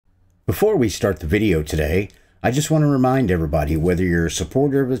Before we start the video today, I just want to remind everybody, whether you're a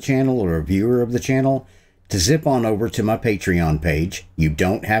supporter of the channel or a viewer of the channel, to zip on over to my Patreon page. You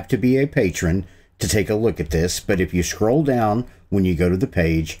don't have to be a patron to take a look at this, but if you scroll down when you go to the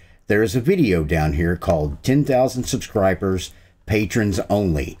page, there is a video down here called 10,000 Subscribers, Patrons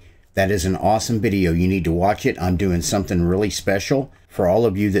Only. That is an awesome video. You need to watch it. I'm doing something really special for all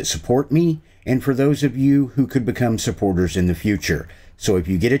of you that support me and for those of you who could become supporters in the future. So if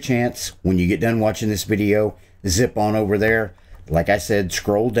you get a chance, when you get done watching this video, zip on over there. Like I said,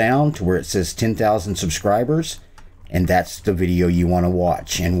 scroll down to where it says 10,000 subscribers, and that's the video you want to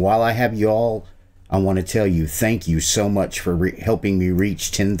watch. And while I have you all, I want to tell you thank you so much for helping me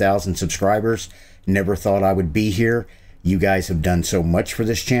reach 10,000 subscribers. Never thought I would be here. You guys have done so much for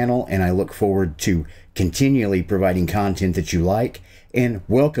this channel, and I look forward to continually providing content that you like and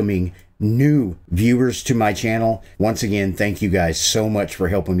welcoming new viewers to my channel. Once again, thank you guys so much for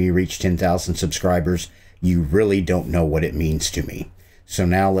helping me reach 10,000 subscribers. You really don't know what it means to me. So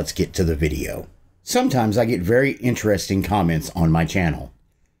now let's get to the video. Sometimes I get very interesting comments on my channel.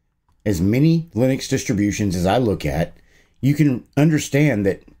 As many Linux distributions as I look at, you can understand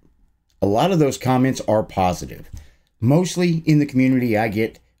that a lot of those comments are positive. Mostly in the community, I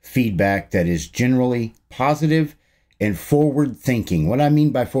get feedback that is generally positive and forward thinking. What I mean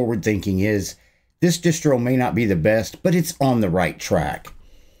by forward thinking is this distro may not be the best, but it's on the right track.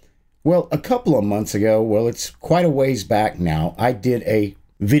 Well, a couple of months ago, well, it's quite a ways back now, I did a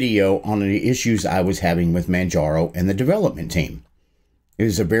video on the issues I was having with Manjaro and the development team. It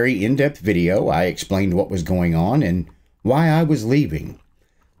was a very in-depth video. I explained what was going on and why I was leaving.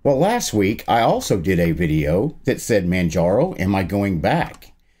 Well, last week, I also did a video that said, Manjaro, am I going back?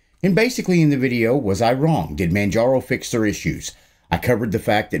 And basically in the video, was I wrong? Did Manjaro fix their issues? I covered the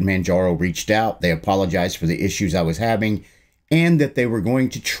fact that Manjaro reached out, they apologized for the issues I was having, and that they were going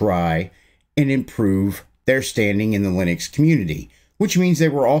to try and improve their standing in the Linux community, which means they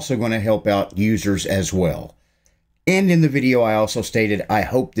were also going to help out users as well. And in the video, I also stated, I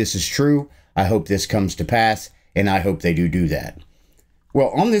hope this is true, I hope this comes to pass, and I hope they do that. Well,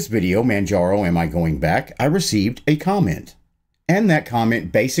 on this video, Manjaro, am I going back? I received a comment. And that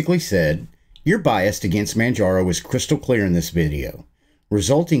comment basically said, your bias against Manjaro is crystal clear in this video,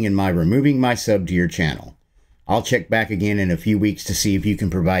 resulting in my removing my sub to your channel. I'll check back again in a few weeks to see if you can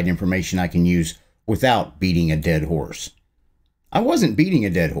provide information I can use without beating a dead horse. I wasn't beating a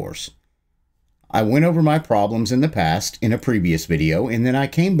dead horse. I went over my problems in the past in a previous video, and then I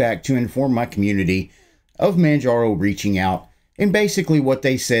came back to inform my community of Manjaro reaching out and basically what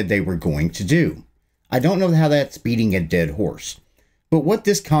they said they were going to do. I don't know how that's beating a dead horse, but what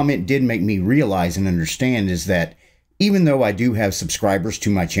this comment did make me realize and understand is that even though I do have subscribers to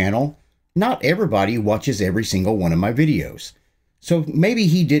my channel, not everybody watches every single one of my videos. So maybe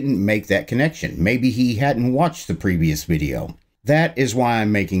he didn't make that connection. Maybe he hadn't watched the previous video. That is why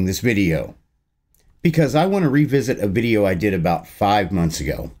I'm making this video, because I want to revisit a video I did about 5 months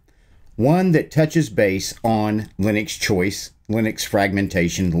ago. One that touches base on Linux choice, Linux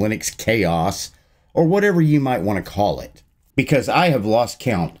fragmentation, Linux chaos, or whatever you might want to call it. Because I have lost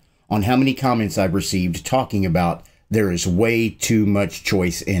count on how many comments I've received talking about there is way too much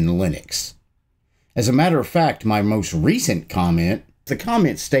choice in Linux. As a matter of fact, my most recent comment, the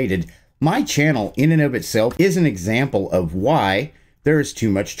comment stated, my channel in and of itself is an example of why there is too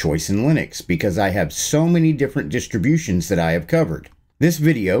much choice in Linux, because I have so many different distributions that I have covered. This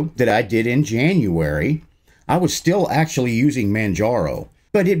video that I did in January, I was still actually using Manjaro,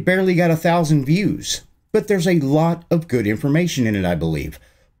 but it barely got 1,000 views. But there's a lot of good information in it, I believe.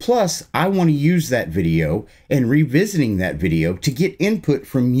 Plus, I want to use that video and revisiting that video to get input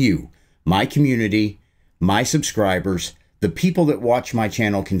from you, my community, my subscribers, the people that watch my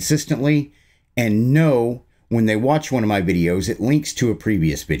channel consistently, and know when they watch one of my videos, it links to a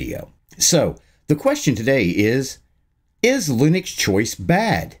previous video. So, the question today is Linux choice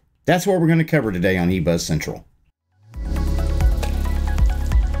bad? That's what we're going to cover today on eBuzz Central.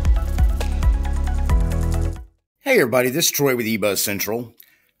 Hey everybody, this is Troy with eBuzz Central.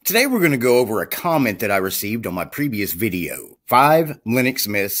 Today we're going to go over a comment that I received on my previous video, 5 Linux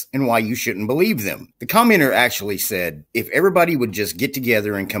myths and why you shouldn't believe them. The commenter actually said, if everybody would just get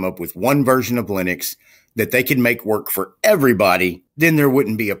together and come up with one version of Linux that they could make work for everybody, then there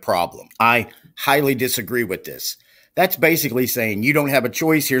wouldn't be a problem. I highly disagree with this. That's basically saying you don't have a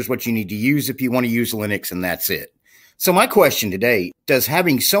choice, here's what you need to use if you want to use Linux, and that's it. So my question today, does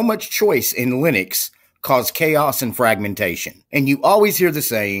having so much choice in Linux cause chaos and fragmentation? And you always hear the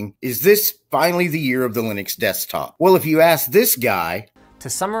saying, is this finally the year of the Linux desktop? Well, if you ask this guy... To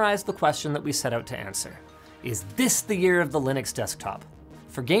summarize the question that we set out to answer, is this the year of the Linux desktop?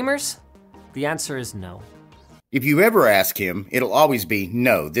 For gamers, the answer is no. If you ever ask him, it'll always be,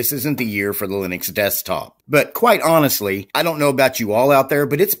 no, this isn't the year for the Linux desktop. But quite honestly, I don't know about you all out there,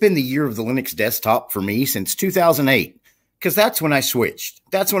 but it's been the year of the Linux desktop for me since 2008. Because that's when I switched.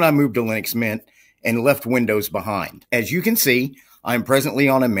 That's when I moved to Linux Mint and left Windows behind. As you can see, I'm presently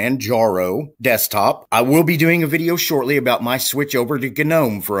on a Manjaro desktop. I will be doing a video shortly about my switch over to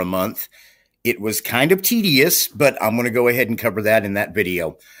GNOME for a month. It was kind of tedious, but I'm going to go ahead and cover that in that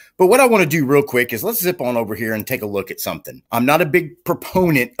video. But what I want to do real quick is let's zip on over here and take a look at something. I'm not a big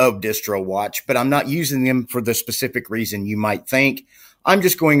proponent of DistroWatch, but I'm not using them for the specific reason you might think. I'm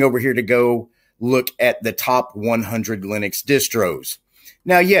just going over here to go look at the top 100 Linux distros.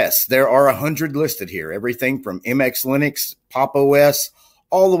 Now, yes, there are 100 listed here, everything from MX Linux, Pop! OS,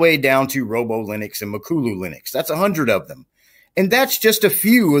 all the way down to Robo Linux and Makulu Linux. That's 100 of them. And that's just a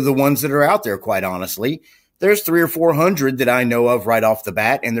few of the ones that are out there, quite honestly. There's 300 or 400 that I know of right off the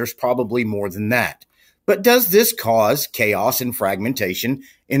bat, and there's probably more than that. But does this cause chaos and fragmentation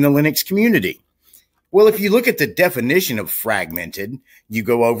in the Linux community? Well, if you look at the definition of fragmented, you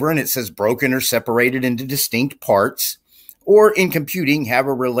go over and it says broken or separated into distinct parts, or in computing, have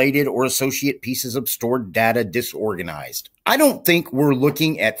a related or associate pieces of stored data disorganized. I don't think we're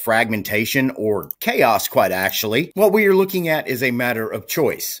looking at fragmentation or chaos, quite actually. What we are looking at is a matter of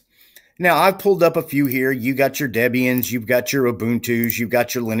choice. Now, I've pulled up a few here. You got your Debians, you've got your Ubuntus, you've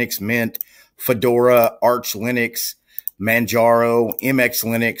got your Linux Mint, Fedora, Arch Linux, Manjaro, MX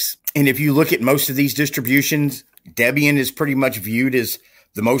Linux. And if you look at most of these distributions, Debian is pretty much viewed as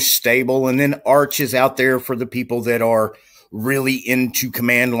the most stable. And then Arch is out there for the people that are really into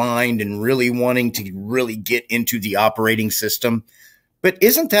command line and really wanting to really get into the operating system. But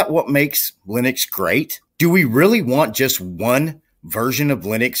isn't that what makes Linux great? Do we really want just one version of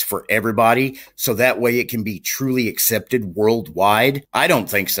Linux for everybody so that way it can be truly accepted worldwide? I don't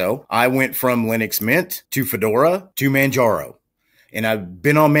think so. I went from Linux Mint to Fedora to Manjaro. And I've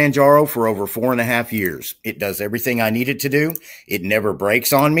been on Manjaro for over 4.5 years. It does everything I need it to do. It never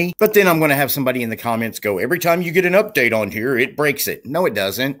breaks on me. But then I'm going to have somebody in the comments go, every time you get an update on here, it breaks it. No, it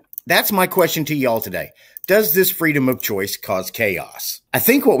doesn't. That's my question to y'all today. Does this freedom of choice cause chaos? I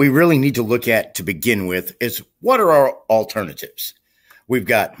think what we really need to look at to begin with is what are our alternatives? We've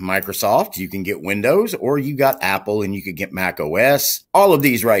got Microsoft, you can get Windows, or you got Apple and you could get Mac OS. All of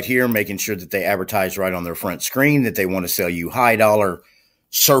these right here, making sure that they advertise right on their front screen, that they want to sell you high dollar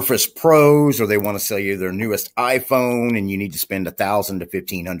Surface Pros, or they want to sell you their newest iPhone and you need to spend $1,000 to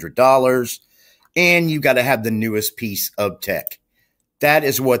 $1,500. And you got to have the newest piece of tech. That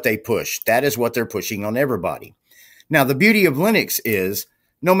is what they push. That is what they're pushing on everybody. Now, the beauty of Linux is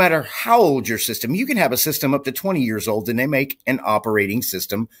no matter how old your system, you can have a system up to 20 years old and they make an operating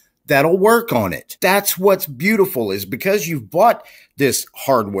system that'll work on it. That's what's beautiful, is because you've bought this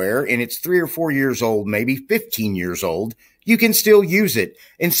hardware and it's 3 or 4 years old, maybe 15 years old, you can still use it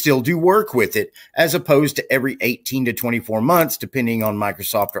and still do work with it, as opposed to every 18 to 24 months, depending on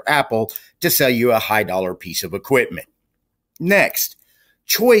Microsoft or Apple, to sell you a high dollar piece of equipment. Next,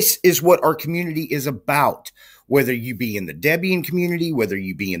 choice is what our community is about. Whether you be in the Debian community, whether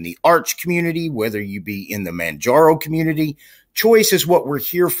you be in the Arch community, whether you be in the Manjaro community, choice is what we're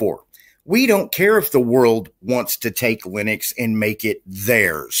here for. We don't care if the world wants to take Linux and make it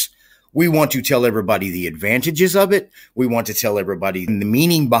theirs. We want to tell everybody the advantages of it. We want to tell everybody the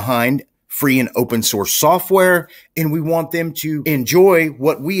meaning behind free and open source software, and we want them to enjoy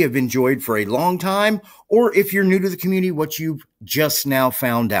what we have enjoyed for a long time, or if you're new to the community, what you've just now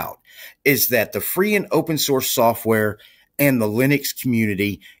found out is that the free and open source software and the Linux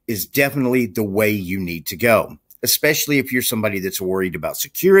community is definitely the way you need to go, especially if you're somebody that's worried about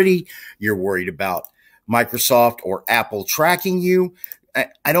security, you're worried about Microsoft or Apple tracking you.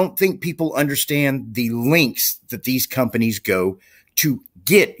 I don't think people understand the links that these companies go to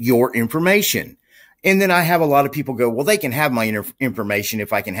get your information. And then I have a lot of people go, well, they can have my information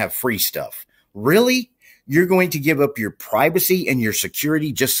if I can have free stuff. Really? You're going to give up your privacy and your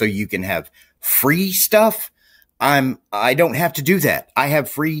security just so you can have free stuff? I don't have to do that. I have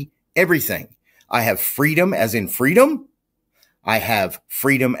free everything. I have freedom as in freedom. I have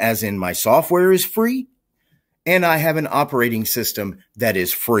freedom as in my software is free. And I have an operating system that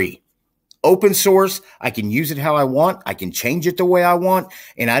is free. Open source, I can use it how I want. I can change it the way I want.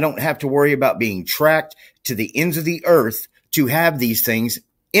 And I don't have to worry about being tracked to the ends of the earth to have these things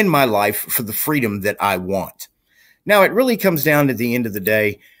in my life for the freedom that I want. Now, it really comes down to the end of the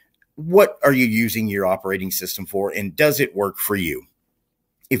day, what are you using your operating system for, and does it work for you?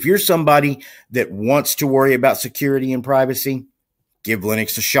 If you're somebody that wants to worry about security and privacy, give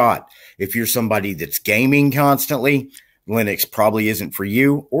Linux a shot. If you're somebody that's gaming constantly, Linux probably isn't for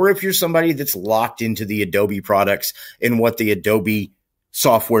you. Or if you're somebody that's locked into the Adobe products and what the Adobe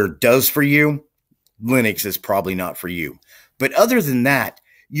software does for you, Linux is probably not for you. But other than that,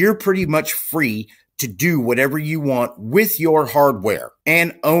 you're pretty much free to do whatever you want with your hardware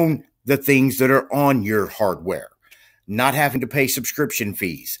and own the things that are on your hardware, not having to pay subscription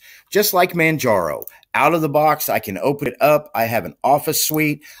fees. Just like Manjaro, out of the box, I can open it up. I have an Office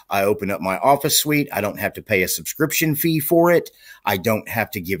suite. I open up my Office suite. I don't have to pay a subscription fee for it. I don't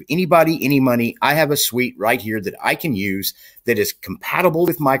have to give anybody any money. I have a suite right here that I can use that is compatible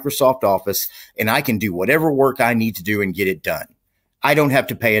with Microsoft Office, and I can do whatever work I need to do and get it done. I don't have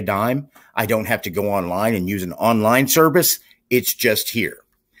to pay a dime. I don't have to go online and use an online service. It's just here.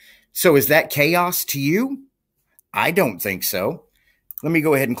 So is that chaos to you? I don't think so. Let me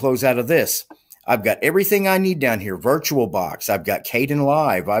go ahead and close out of this. I've got everything I need down here. VirtualBox. I've got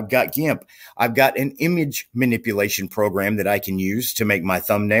Kdenlive. I've got GIMP. I've got an image manipulation program that I can use to make my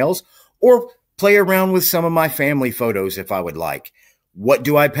thumbnails or play around with some of my family photos if I would like. What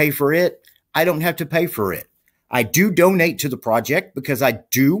do I pay for it? I don't have to pay for it. I do donate to the project because I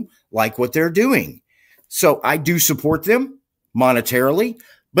do like what they're doing. So I do support them monetarily,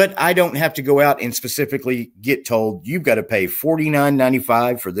 but I don't have to go out and specifically get told you've got to pay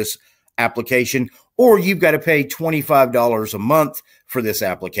 $49.95 for this application, or you've got to pay $25 a month for this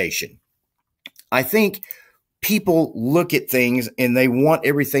application. I think people look at things and they want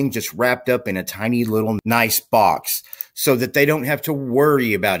everything just wrapped up in a tiny little nice box so that they don't have to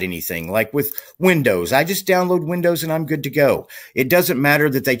worry about anything. Like with Windows, I just download Windows and I'm good to go. It doesn't matter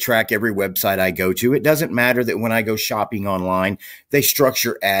that they track every website I go to. It doesn't matter that when I go shopping online, they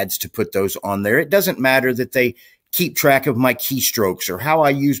structure ads to put those on there. It doesn't matter that they keep track of my keystrokes or how I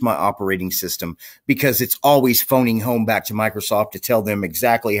use my operating system, because it's always phoning home back to Microsoft to tell them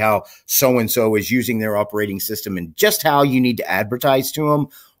exactly how so-and-so is using their operating system and just how you need to advertise to them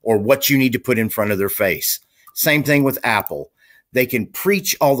or what you need to put in front of their face. Same thing with Apple. They can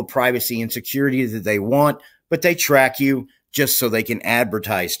preach all the privacy and security that they want, but they track you just so they can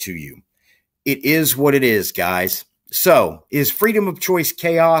advertise to you. It is what it is, guys. So, is freedom of choice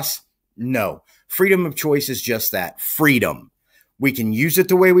chaos? No. Freedom of choice is just that, freedom. We can use it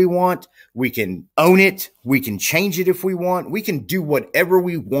the way we want. We can own it. We can change it if we want. We can do whatever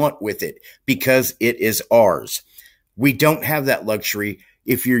we want with it because it is ours. We don't have that luxury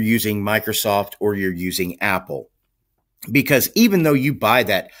if you're using Microsoft or you're using Apple. Because even though you buy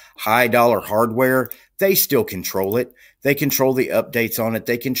that high dollar hardware, they still control it. They control the updates on it.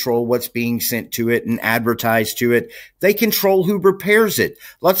 They control what's being sent to it and advertised to it. They control who repairs it.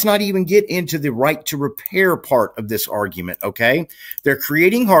 Let's not even get into the right to repair part of this argument, okay? They're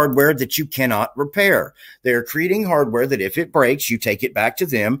creating hardware that you cannot repair. They're creating hardware that if it breaks, you take it back to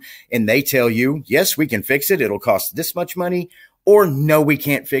them and they tell you, yes, we can fix it. It'll cost this much money. Or no, we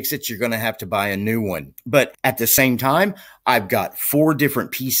can't fix it. You're going to have to buy a new one. But at the same time, I've got 4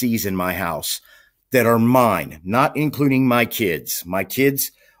 different PCs in my house that are mine, not including my kids. My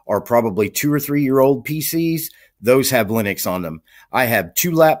kids are probably 2 or 3 year old PCs. Those have Linux on them. I have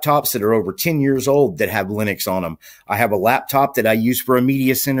 2 laptops that are over 10 years old that have Linux on them. I have a laptop that I use for a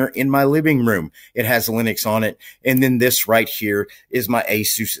media center in my living room. It has Linux on it. And then this right here is my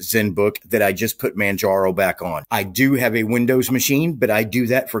Asus ZenBook that I just put Manjaro back on. I do have a Windows machine, but I do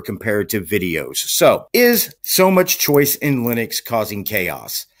that for comparative videos. So, is so much choice in Linux causing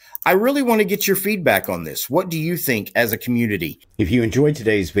chaos? I really want to get your feedback on this. What do you think as a community? If you enjoyed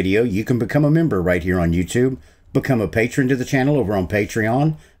today's video, you can become a member right here on YouTube, become a patron to the channel over on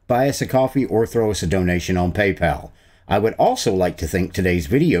Patreon, buy us a coffee, or throw us a donation on PayPal. I would also like to thank today's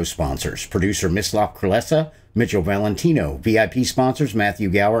video sponsors: producer Mislav Kralesa, Mitchell Valentino, VIP sponsors Matthew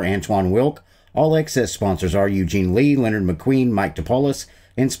Gower, Antoine Wilk, all excess sponsors are Eugene Lee, Leonard McQueen, Mike DePaulis,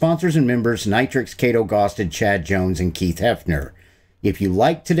 and sponsors and members Nitrix, Cato Gosted, Chad Jones, and Keith Hefner. If you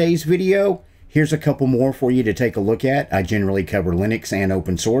liked today's video, here's a couple more for you to take a look at. I generally cover Linux and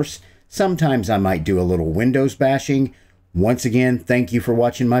open source. Sometimes I might do a little Windows bashing. Once again, thank you for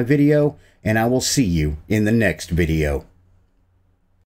watching my video, and I will see you in the next video.